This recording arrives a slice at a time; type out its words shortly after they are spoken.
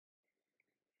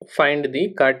find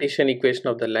the Cartesian equation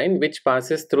of the line which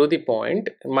passes through the point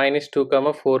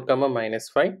 -2, 4,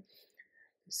 -5.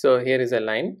 So here is a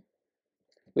line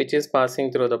which is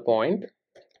passing through the point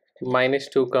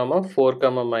 -2, 4,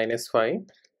 -5,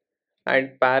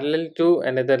 and parallel to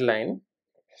another line,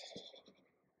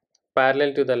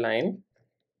 parallel to the line,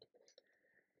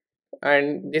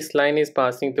 and this line is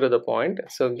passing through the point.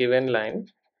 So given line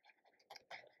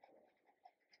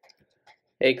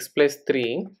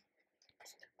x+3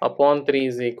 upon 3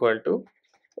 is equal to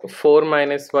 4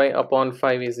 minus y upon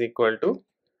 5 is equal to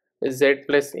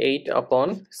z+8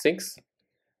 upon 6,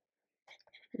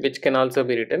 which can also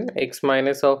be written x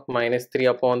minus of -3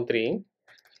 upon 3,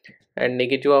 and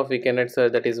negative of we can write, so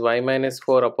that is y minus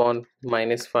 4 upon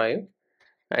 -5,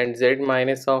 and z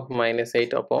minus of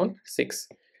 -8 upon 6.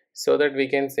 So that we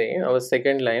can say our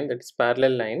second line, that is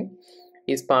parallel line,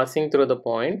 is passing through the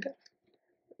point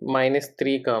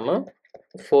 -3,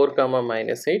 4,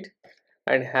 -8,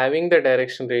 and having the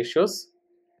direction ratios,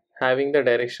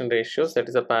 that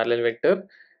is a parallel vector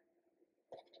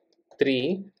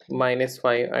 3,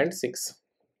 -5 and 6.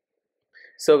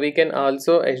 So we can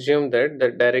also assume that the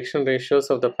direction ratios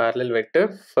of the parallel vector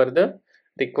for the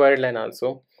required line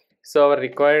also. So our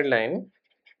required line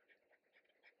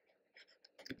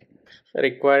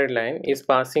is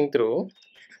passing through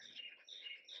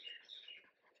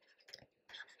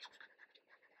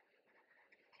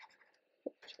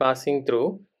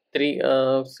 -2,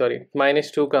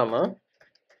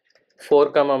 4,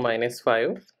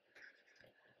 -5,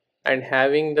 and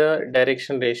having the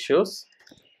direction ratios,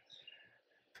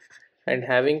 and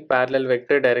having parallel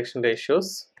vector direction ratios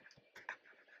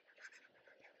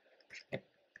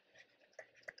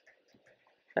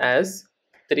as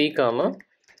 3,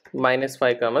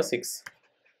 -5, 6.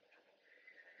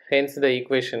 Hence the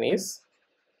equation is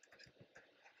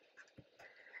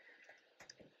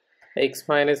x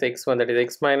minus x1, that is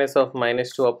x minus of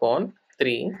 -2 upon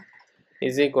 3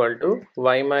 is equal to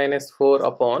y minus 4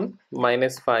 upon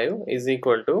 -5 is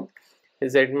equal to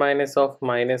z minus of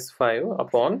 -5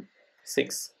 upon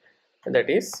 6. That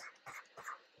is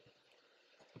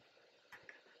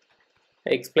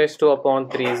x plus 2 upon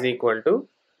 3 is equal to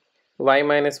y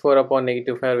minus 4 upon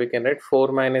 -5, we can write 4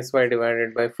 minus y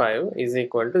divided by 5 is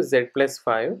equal to z plus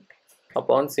 5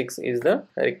 upon 6 is the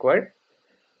required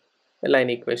line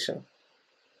equation.